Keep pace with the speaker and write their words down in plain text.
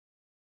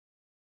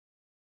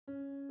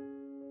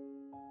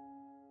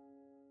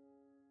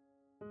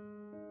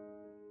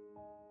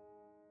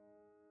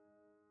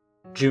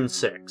June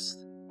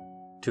 6th,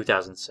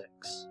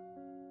 2006.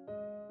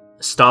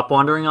 "Stop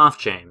wandering off,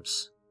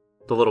 James,"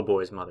 the little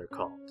boy's mother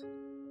called.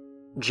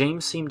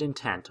 James seemed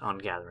intent on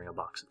gathering a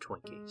box of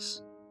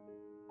Twinkies.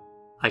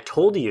 "I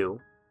told you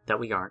that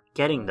we aren't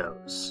getting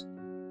those."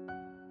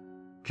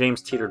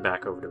 James teetered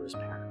back over to his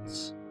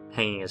parents,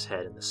 hanging his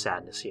head in the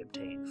sadness he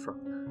obtained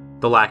from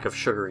the lack of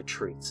sugary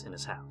treats in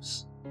his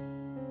house.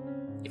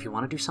 "If you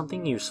want to do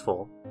something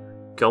useful,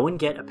 go and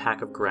get a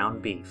pack of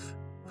ground beef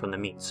from the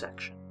meat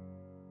section."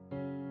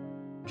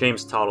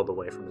 James toddled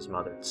away from his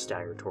mother and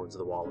staggered towards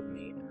the wall of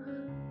meat.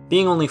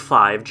 Being only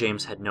 5,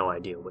 James had no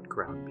idea what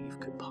ground beef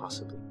could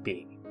possibly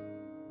be,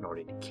 nor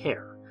did he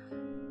care.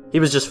 He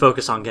was just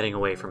focused on getting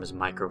away from his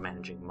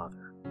micromanaging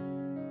mother.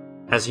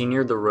 As he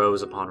neared the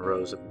rows upon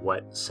rows of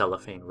wet,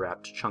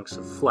 cellophane-wrapped chunks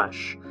of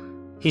flesh,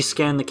 he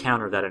scanned the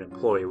counter that an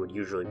employee would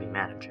usually be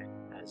managing,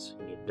 as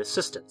he needed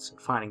assistance in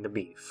finding the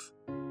beef,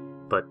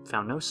 but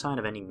found no sign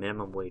of any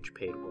minimum wage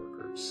paid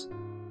workers.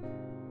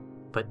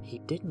 But he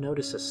did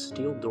notice a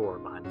steel door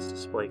behind his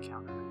display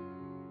counter,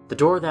 the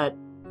door that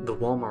the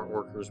Walmart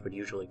workers would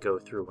usually go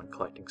through when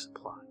collecting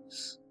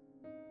supplies.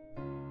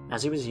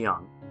 As he was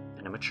young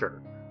and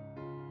immature,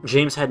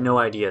 James had no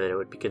idea that it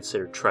would be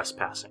considered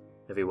trespassing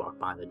if he walked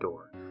behind the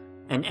door,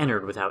 and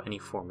entered without any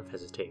form of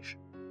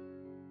hesitation.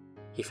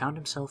 He found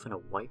himself in a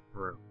white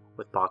room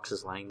with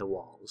boxes lining the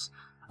walls,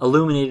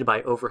 illuminated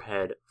by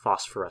overhead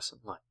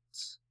phosphorescent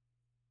lights.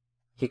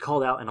 He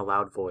called out in a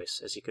loud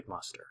voice as he could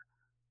muster,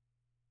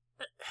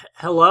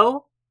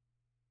 "Hello?"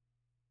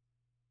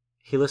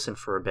 He listened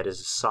for a bit as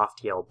a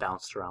soft yell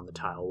bounced around the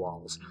tile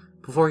walls,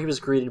 before he was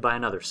greeted by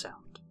another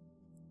sound,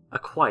 a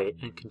quiet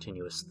and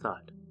continuous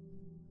thud.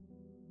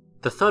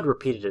 The thud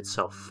repeated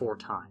itself 4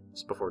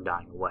 times before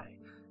dying away,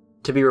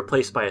 to be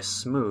replaced by a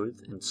smooth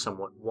and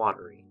somewhat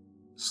watery,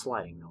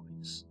 sliding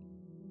noise.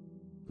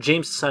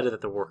 James decided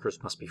that the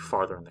workers must be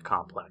farther in the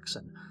complex,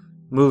 and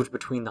moved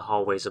between the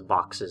hallways of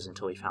boxes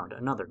until he found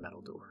another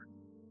metal door,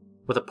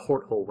 with a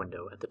porthole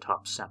window at the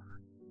top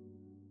center.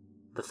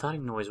 The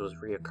thudding noise was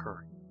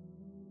reoccurring,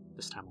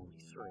 this time only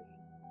 3,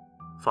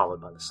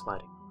 followed by the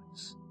sliding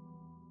noise.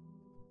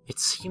 It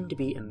seemed to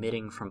be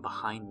emitting from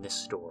behind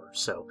this door,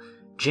 so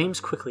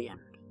James quickly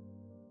entered.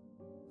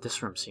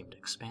 This room seemed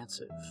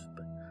expansive,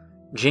 but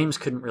James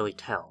couldn't really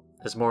tell,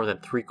 as more than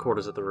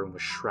 3/4 of the room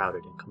was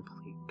shrouded in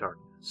complete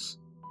darkness.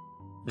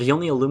 The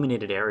only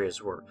illuminated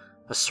areas were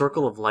a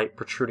circle of light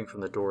protruding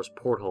from the door's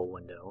porthole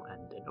window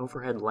and an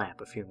overhead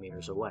lamp a few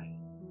meters away,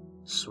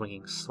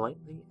 swinging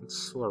slightly and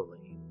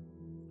slowly,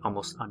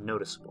 almost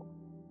unnoticeable.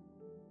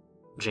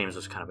 James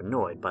was kind of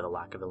annoyed by the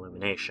lack of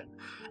illumination,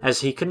 as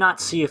he could not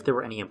see if there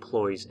were any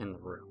employees in the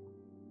room.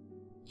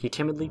 He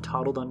timidly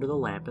toddled under the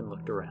lamp and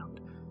looked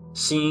around.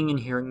 Seeing and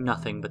hearing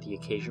nothing but the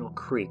occasional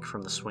creak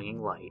from the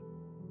swinging light,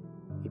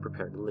 he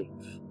prepared to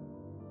leave.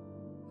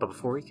 But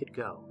before he could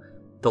go,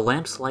 the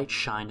lamp's light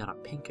shined on a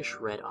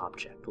pinkish-red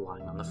object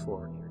lying on the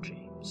floor near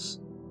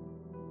James.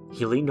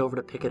 He leaned over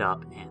to pick it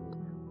up and,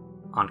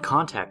 on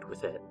contact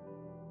with it,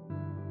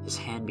 his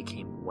hand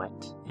became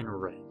wet and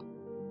red.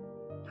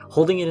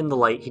 Holding it in the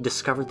light, he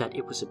discovered that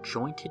it was a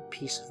jointed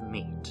piece of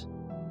meat,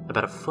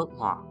 about 1 foot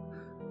long,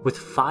 with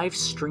 5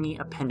 stringy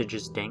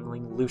appendages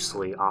dangling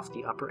loosely off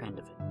the upper end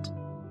of it.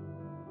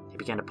 He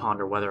began to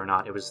ponder whether or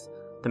not it was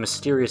the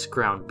mysterious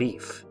ground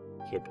beef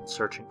he had been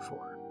searching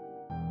for.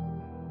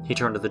 He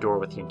turned to the door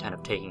with the intent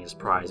of taking his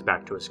prize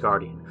back to his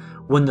guardian,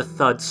 when the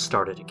thud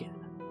started again,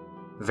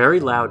 very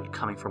loud and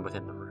coming from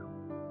within the room.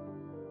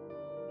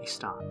 He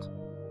stopped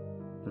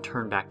and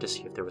turned back to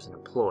see if there was an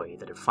employee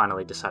that had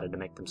finally decided to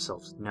make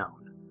themselves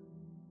known.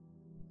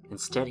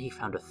 Instead, he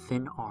found a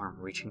thin arm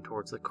reaching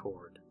towards the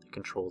cord that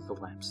controlled the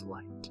lamp's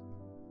light.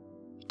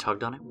 He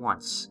tugged on it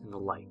once, and the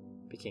light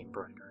became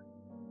brighter.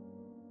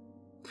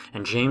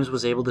 And James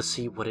was able to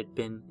see what had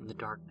been in the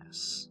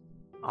darkness,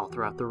 all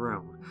throughout the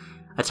room,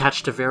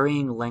 attached to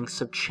varying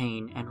lengths of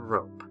chain and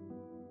rope,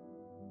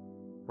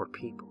 were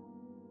people.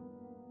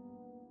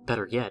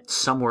 Better yet,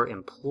 some were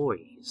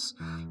employees.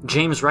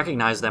 James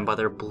recognized them by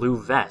their blue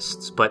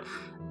vests, but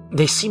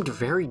they seemed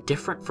very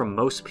different from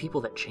most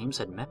people that James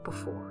had met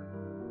before.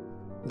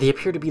 They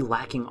appeared to be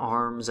lacking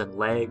arms and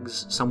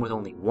legs, some with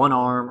only 1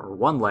 arm or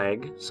 1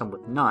 leg, some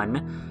with none,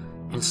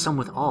 and some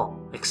with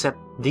all, except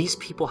these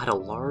people had a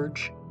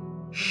large,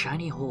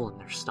 shiny hole in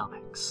their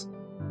stomachs.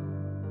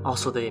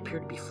 Also, they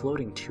appeared to be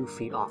floating 2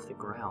 feet off the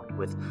ground,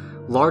 with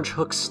large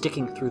hooks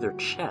sticking through their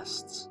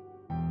chests.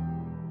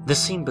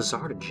 This seemed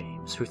bizarre to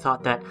James, who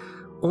thought that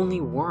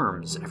only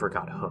worms ever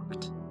got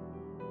hooked.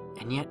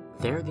 And yet,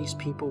 there these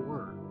people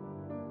were,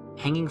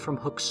 hanging from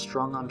hooks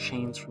strung on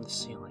chains from the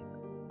ceiling.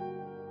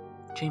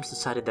 James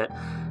decided that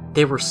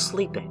they were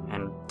sleeping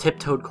and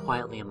tiptoed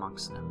quietly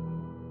amongst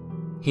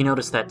them. He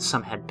noticed that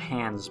some had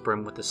pans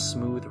brimmed with a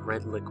smooth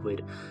red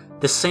liquid,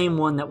 the same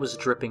one that was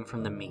dripping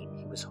from the meat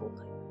he was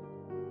holding.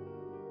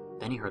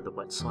 Then he heard the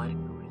wet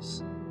sliding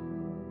noise.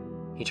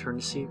 He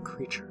turned to see a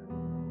creature,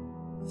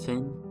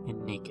 thin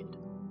and naked,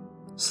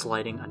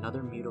 sliding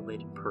another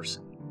mutilated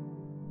person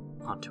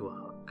onto a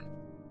hook.